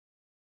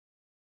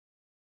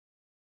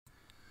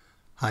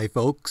Hi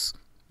folks.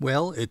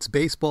 Well, it's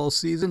baseball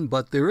season,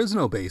 but there is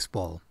no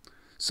baseball.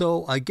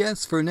 So I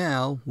guess for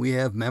now we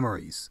have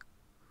memories.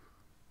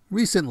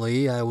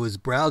 Recently I was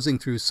browsing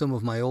through some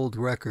of my old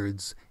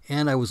records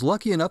and I was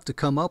lucky enough to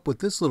come up with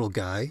this little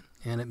guy,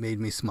 and it made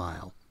me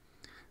smile.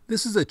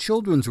 This is a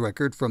children's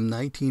record from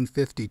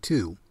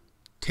 1952.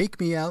 Take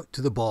Me Out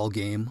to the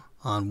Ballgame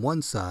on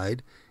one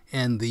side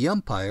and The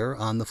Umpire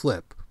on the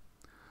flip.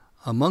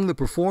 Among the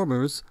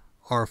performers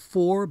are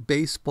four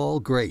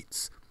baseball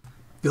greats: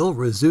 Phil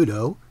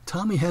Rizzuto,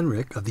 Tommy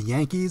Henrich of the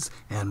Yankees,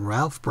 and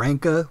Ralph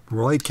Branca,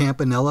 Roy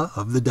Campanella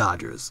of the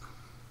Dodgers.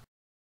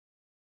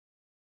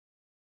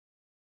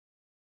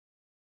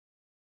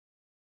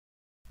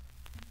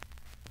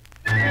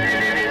 Take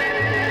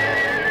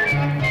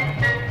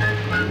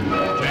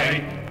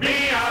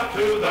me out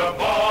to the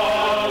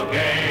ball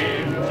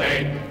game.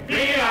 Take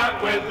me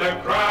out with the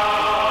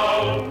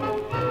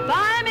crowd.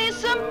 Buy me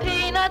some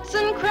peanuts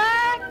and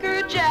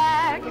Cracker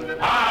Jack.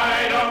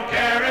 I don't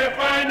care if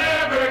I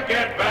never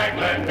get back.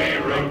 Let me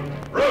root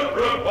for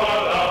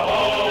the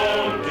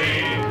home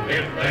team.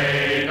 If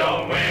they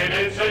don't win,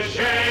 it's a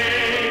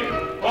shame.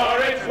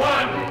 For it's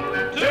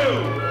 1,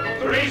 2,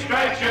 3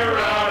 strikes, you're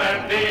out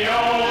at the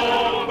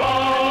old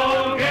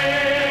ball game.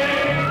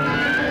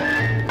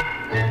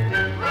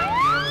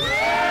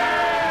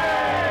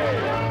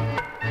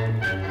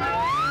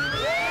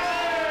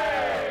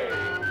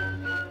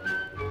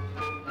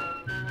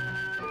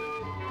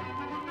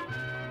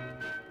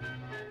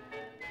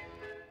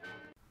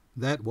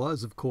 That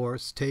was, of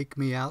course, Take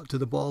Me Out to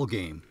the Ball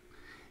Game,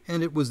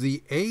 and it was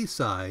the A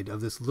side of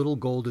this little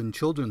golden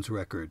children's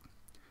record.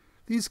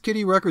 These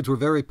kiddie records were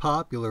very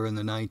popular in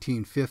the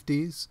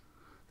 1950s.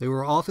 They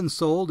were often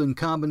sold in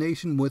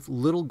combination with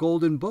little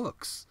golden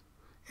books,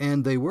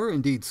 and they were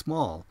indeed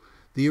small.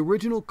 The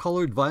original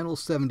colored vinyl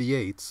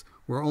 78s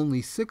were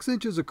only 6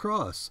 inches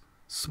across,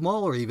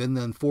 smaller even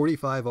than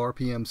 45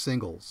 RPM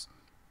singles.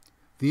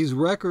 These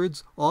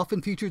records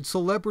often featured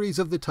celebrities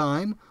of the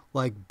time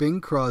like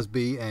Bing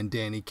Crosby and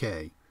Danny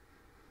Kaye.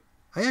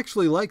 I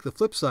actually like the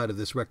flip side of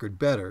this record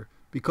better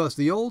because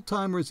the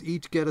old-timers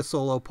each get a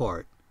solo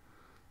part.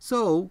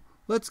 So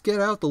let's get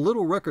out the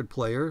little record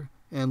player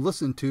and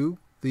listen to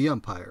The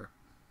Umpire.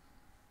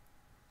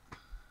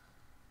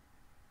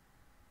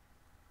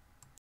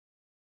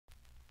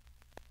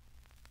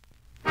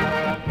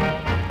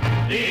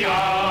 The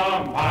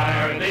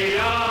umpire,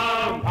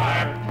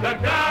 the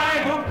guy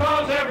who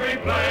calls every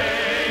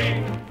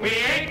play. We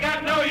ain't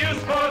got no use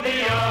for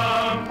the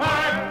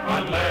umpire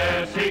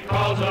unless he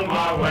calls them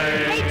our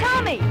way. Hey,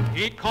 Tommy!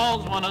 He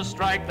calls one a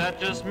strike that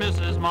just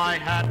misses my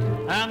hat,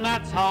 and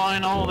that's how I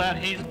know that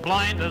he's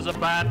blind as a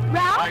bat.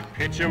 Ralph? I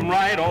pitch him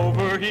right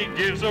over, he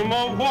gives him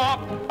a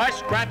walk. I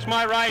scratch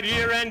my right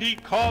ear and he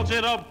calls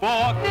it a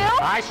balk. Phil?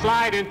 I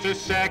slide into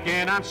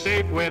second, I'm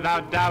safe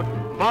without doubt.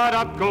 But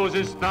up goes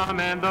his thumb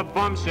and the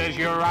bum says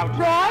you're out.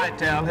 Roy? I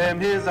tell him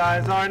his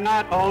eyes are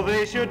not all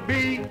they should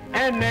be,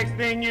 and next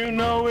thing you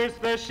know it's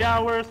the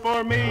showers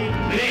for me.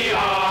 The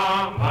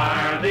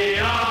umpire, the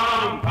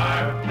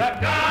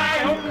guy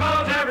who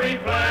calls every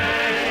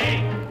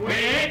play. We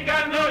ain't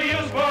got no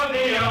use for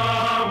the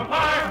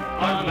umpire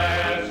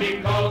unless he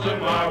calls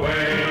them our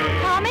way.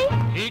 Tommy?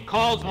 He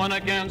calls one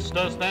against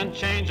us, then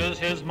changes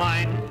his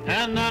mind,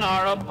 and then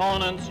our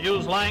opponents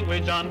use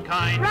language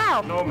unkind.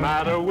 Ralph? No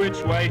matter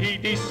which way he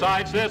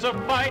decides there's a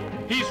fight,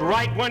 he's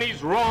right when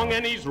he's wrong,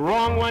 and he's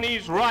wrong when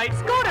he's right.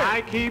 Scooter?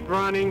 I keep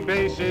running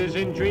bases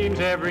in dreams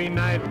every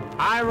night.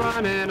 I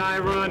run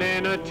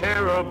in a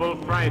terrible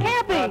fright.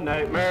 Campy? A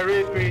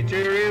nightmarish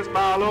creature is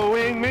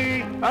following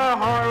me, a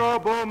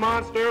horrible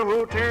monster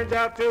who turns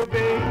out to be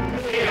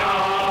The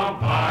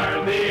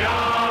umpire,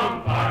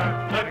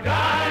 the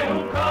guy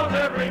who calls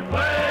every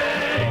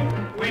play.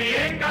 We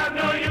ain't got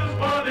no use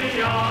for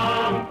the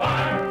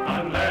umpire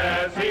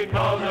unless he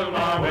calls them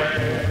our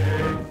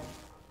way.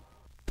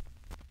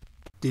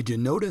 Did you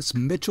notice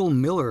Mitchell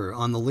Miller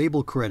on the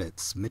label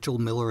credits? Mitchell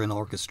Miller and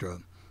Orchestra.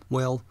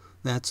 Well,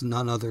 that's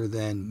none other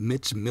than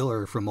Mitch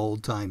Miller from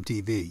Old Time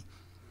TV.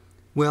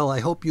 Well, I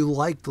hope you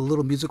liked the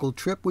little musical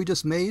trip we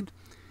just made.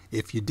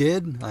 If you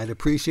did, I'd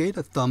appreciate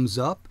a thumbs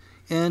up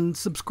and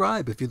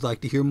subscribe if you'd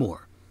like to hear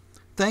more.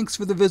 Thanks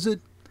for the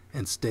visit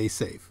and stay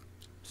safe.